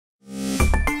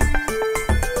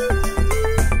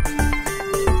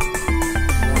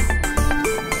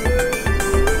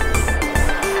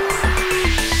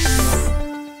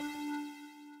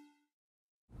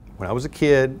I was a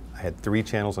kid, I had 3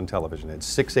 channels on television. I had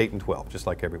 6, 8, and 12, just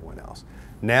like everyone else.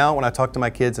 Now, when I talk to my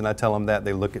kids and I tell them that,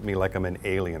 they look at me like I'm an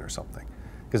alien or something.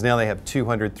 Because now they have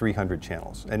 200, 300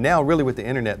 channels. And now, really, with the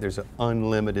internet, there's an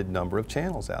unlimited number of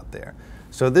channels out there.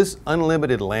 So this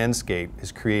unlimited landscape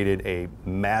has created a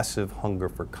massive hunger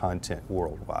for content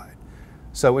worldwide.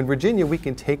 So in Virginia, we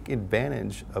can take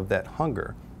advantage of that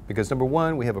hunger because, number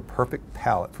one, we have a perfect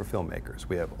palette for filmmakers.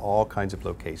 We have all kinds of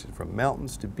locations, from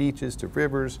mountains to beaches to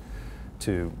rivers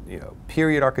to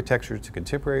period architecture to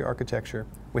contemporary architecture.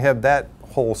 We have that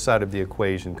whole side of the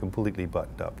equation completely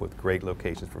buttoned up with great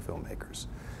locations for filmmakers.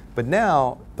 But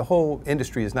now, the whole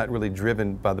industry is not really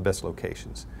driven by the best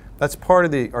locations. That's part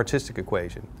of the artistic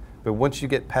equation. But once you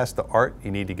get past the art,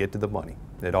 you need to get to the money.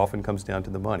 It often comes down to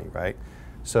the money, right?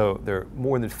 So there are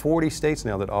more than 40 states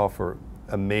now that offer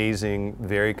amazing,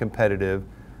 very competitive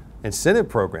incentive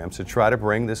programs to try to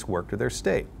bring this work to their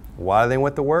state. Why do they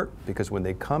want the work? Because when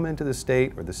they come into the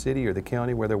state or the city or the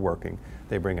county where they're working,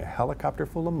 they bring a helicopter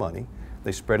full of money,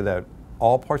 they spread it out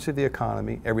all parts of the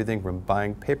economy, everything from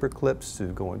buying paper clips to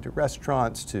going to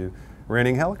restaurants to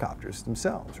renting helicopters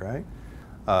themselves, right?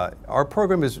 Our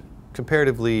program is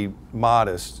comparatively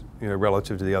modest,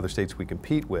 relative to the other states we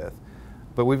compete with,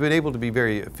 but we've been able to be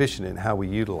very efficient in how we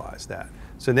utilize that.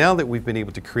 So now that we've been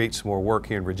able to create some more work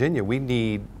here in Virginia, we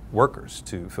need workers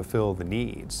to fulfill the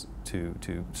needs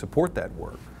to support that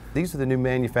work. These are the new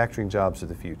manufacturing jobs of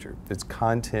the future. It's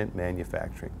content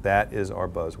manufacturing. That is our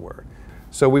buzzword.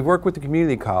 So we've worked with the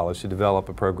community college to develop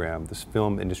a program, this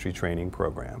film industry training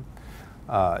program,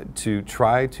 to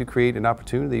try to create an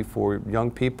opportunity for young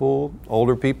people,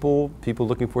 older people, people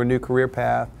looking for a new career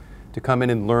path, to come in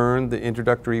and learn the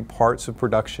introductory parts of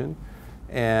production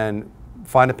and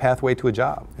find a pathway to a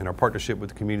job. In our partnership with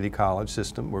the community college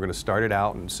system, we're going to start it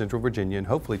out in Central Virginia and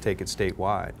hopefully take it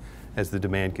statewide as the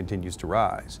demand continues to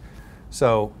rise.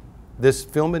 So this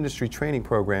film industry training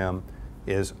program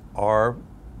is our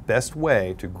best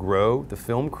way to grow the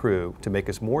film crew, to make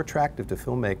us more attractive to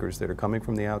filmmakers that are coming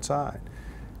from the outside.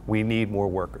 We need more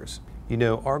workers.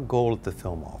 Our goal at the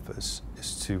film office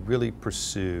is to really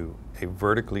pursue a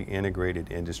vertically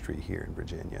integrated industry here in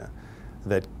Virginia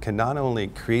that can not only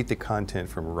create the content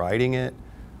from writing it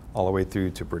all the way through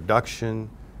to production,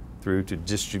 through to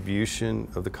distribution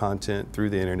of the content through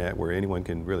the internet, where anyone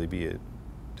can really be a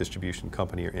distribution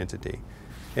company or entity,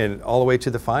 and all the way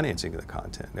to the financing of the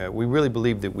content. We really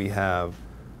believe that we have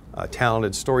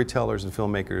talented storytellers and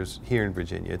filmmakers here in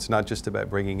Virginia. It's not just about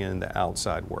bringing in the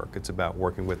outside work. It's about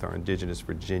working with our indigenous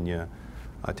Virginia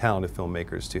talented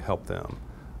filmmakers to help them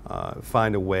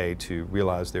find a way to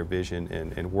realize their vision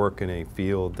and work in a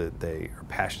field that they are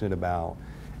passionate about,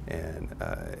 and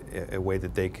a way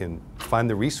that they can find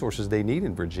the resources they need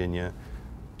in Virginia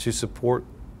to support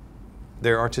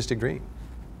their artistic dream.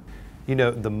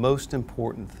 The most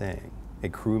important thing a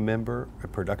crew member, a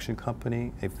production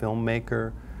company, a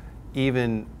filmmaker,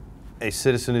 even a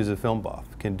citizen who's a film buff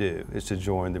can do is to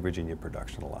join the Virginia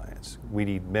Production Alliance. We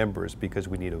need members because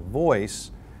we need a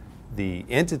voice. The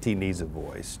entity needs a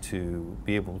voice to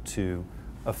be able to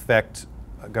affect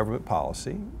government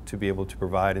policy, to be able to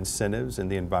provide incentives in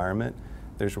the environment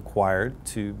that is required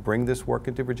to bring this work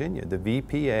into Virginia. The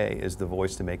VPA is the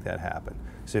voice to make that happen.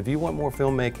 So if you want more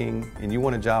filmmaking and you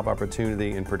want a job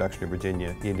opportunity in production in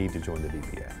Virginia, you need to join the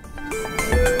VPA.